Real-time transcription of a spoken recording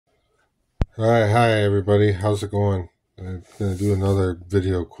Alright, hi everybody, how's it going? I'm going to do another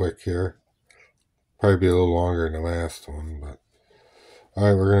video quick here. Probably be a little longer than the last one, but...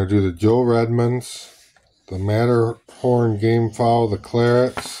 Alright, we're going to do the Joe Redmonds, the Matterhorn Gamefowl, the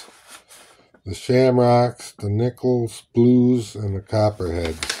Clarets, the Shamrocks, the NICKLES, Blues, and the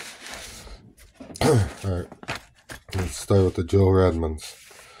Copperheads. Alright, let's start with the Joe Redmonds.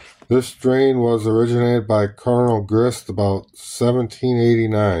 This strain was originated by Colonel Grist about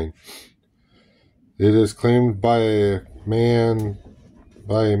 1789. It is claimed by a man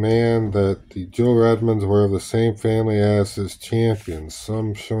that the Joe Redmonds were of the same family as his champions,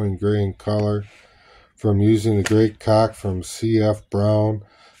 some showing gray in color from using the great cock from C.F. Brown.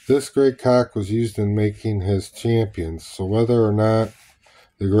 This great cock was used in making his champions, so whether or not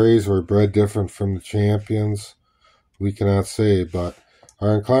the grays were bred different from the champions, we cannot say, but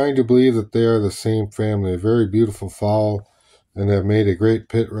are inclined to believe that they are the same family. A very beautiful fowl, and have made a great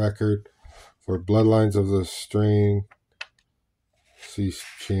pit record for bloodlines of the strain. See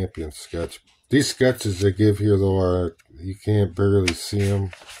champion sketch. These sketches they give here, though, are, you can't barely see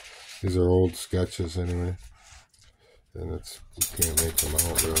them. These are old sketches anyway, and you can't make them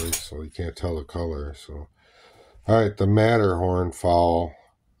out really, so you can't tell the color. So, all right, the Matterhorn Fowl.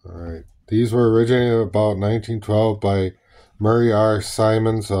 All right, these were originated about 1912 by Murray R.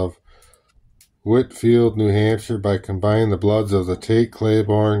 Simons of Whitfield, New Hampshire, by combining the bloods of the Tate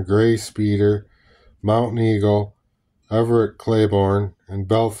Claiborne, Gray Speeder, Mountain Eagle, Everett Claiborne, and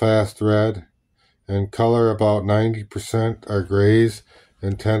Belfast Red, and color about 90% are grays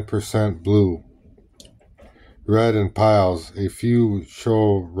and 10% blue. Red in piles. A few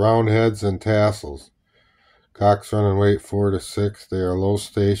show round heads and tassels. Cocks run in weight 4 to 6. They are low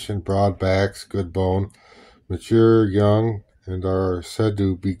station, broad backs, good bone, mature young, and are said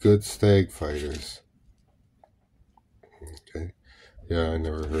to be good stag fighters. Okay. Yeah, I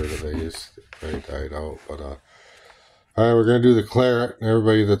never heard of these. They died out, but alright, we're going to do the Claret.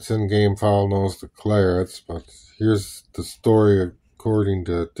 Everybody that's in Gamefowl knows the Clarets, but here's the story according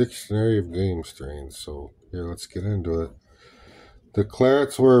to Dictionary of Game Strains. So, here, let's get into it. The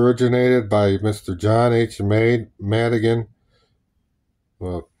Clarets were originated by Mr. John H. Madigan.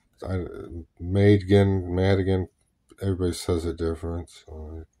 Well, Madigan, everybody says it different,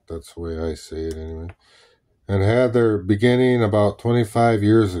 so that's the way I say it anyway. And had their beginning about 25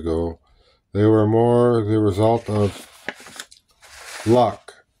 years ago. They were more the result of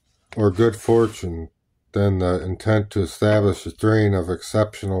luck or good fortune than the intent to establish a strain of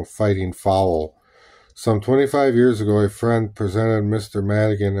exceptional fighting fowl. Some 25 years ago, a friend presented Mr.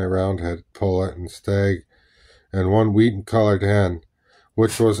 Madigan a roundhead pullet and stag and one wheaten-colored hen,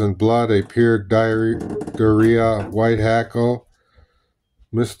 which was in blood a pure diarrhea white hackle.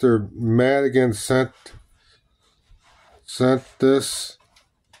 Mr. Madigan sent this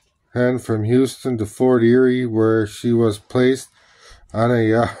hen from Houston to Fort Erie, where she was placed on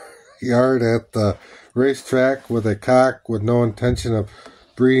a yard at the racetrack with a cock with no intention of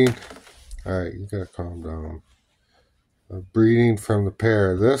breeding. Alright, you gotta calm down. Breeding from the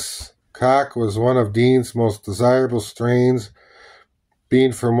pair. This cock was one of Dean's most desirable strains,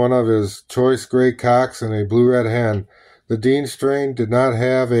 being from one of his choice gray cocks and a blue-red hen. The Dean strain did not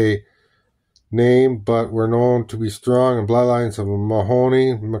have a name, but were known to be strong in bloodlines of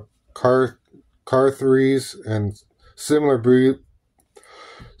Mahoney, Cartharies, and similar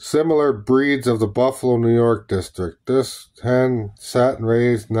breeds of the Buffalo, New York district. This hen sat and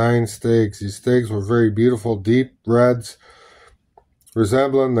raised 9 stags. These stags were very beautiful, deep reds,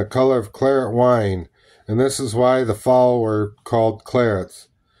 resembling the color of claret wine, and this is why the fowl were called Clarets.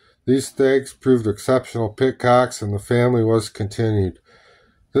 These stags proved exceptional pit cocks, and the family was continued.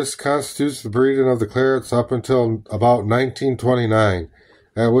 This constitutes the breeding of the Clarets up until about 1929,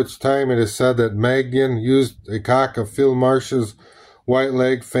 at which time it is said that Madigan used a cock of Phil Marsh's white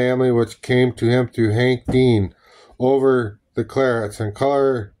leg family, which came to him through Hank Dean, over the Clarets. In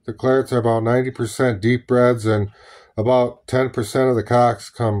color, the Clarets are about 90% deep reds, and about 10% of the cocks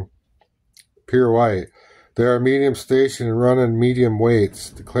come pure white. They are medium station and run in medium weights.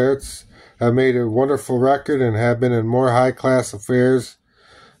 The Clarets have made a wonderful record and have been in more high-class affairs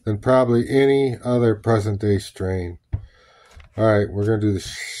than probably any other present-day strain. Alright, we're going to do the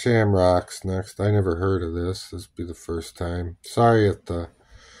Shamrocks next. I never heard of this. This will be the first time. Sorry if the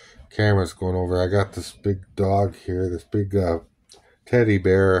camera's going over. I got this big dog here, this big teddy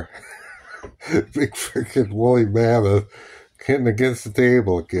bear, big freaking woolly mammoth, hitting against the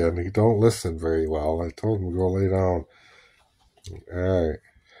table again. He don't listen very well. I told him to go lay down. Alright.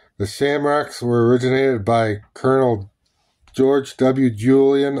 The Shamrocks were originated by Colonel George W.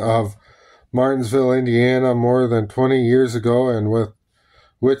 Julian of Martinsville, Indiana, more than 20 years ago, and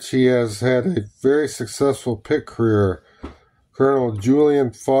which he has had a very successful pit career. Colonel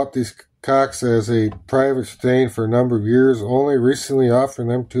Julian fought these cocks as a private strain for a number of years, only recently offering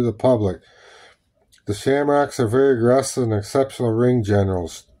them to the public. The Shamrocks are very aggressive and exceptional ring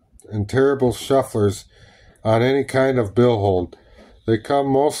generals, and terrible shufflers on any kind of bill hold. They come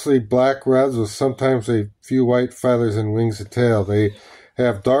mostly black-reds with sometimes a few white feathers and wings and tail. They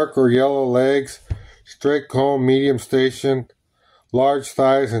have dark or yellow legs, straight comb, medium station, large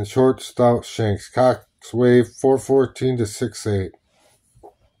thighs, and short, stout shanks. Cocks weigh 414 to 6'8".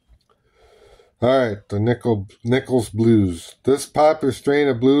 Alright, the NICKLES Blues. This popular strain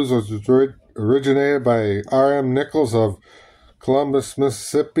of blues was originated by R.M. NICKLES of Columbus,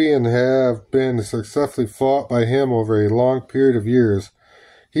 Mississippi, and have been successfully fought by him over a long period of years.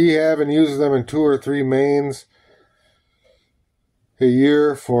 He having used them in 2 or 3 mains a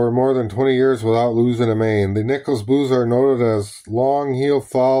year for more than 20 years without losing a main. The NICKLES Blues are noted as long-heeled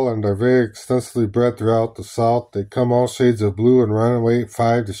fowl and are very extensively bred throughout the South. They come all shades of blue and run away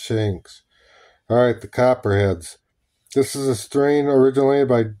 5 to shanks. Alright, the Copperheads. This is a strain originated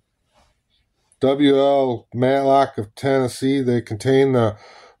by W.L. Matlock of Tennessee. They contain the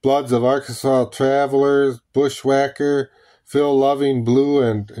bloods of Arkansas Travelers, Bushwhacker, Phil Loving Blue,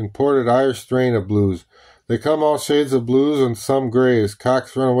 and imported Irish strain of blues. They come all shades of blues and some grays.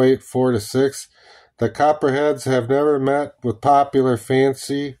 Cocks run away 4 to 6. The Copperheads have never met with popular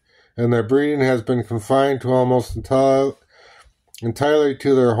fancy, and their breeding has been confined to almost entirely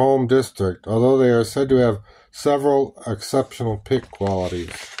to their home district, although they are said to have several exceptional pick qualities.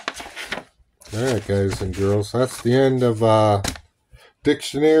 Alright, guys and girls, that's the end of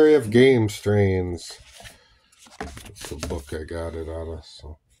Dictionary of Game Strains. That's the book I got it out of,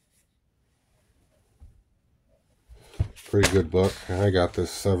 so. Pretty good book. I got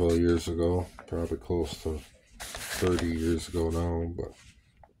this several years ago, probably close to 30 years ago now, but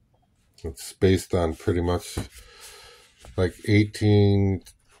it's based on pretty much like 1850s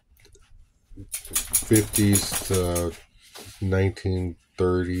to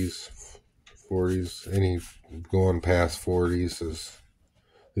 1930s. 40s, any going past 40s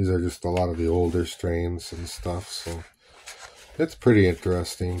these are just a lot of the older strains and stuff, so it's pretty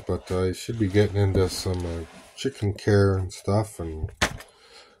interesting. But I should be getting into some chicken care and stuff and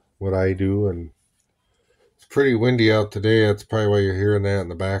what I do, and it's pretty windy out today. That's probably why you're hearing that in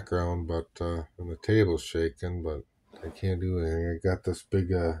the background, but and the table's shaking, but I can't do anything. I got this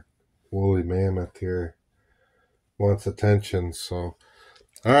big woolly mammoth here, wants attention, so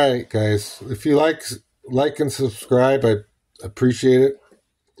alright, guys, if you like and subscribe, I appreciate it.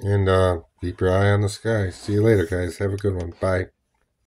 And keep your eye on the sky. See you later, guys. Have a good one. Bye.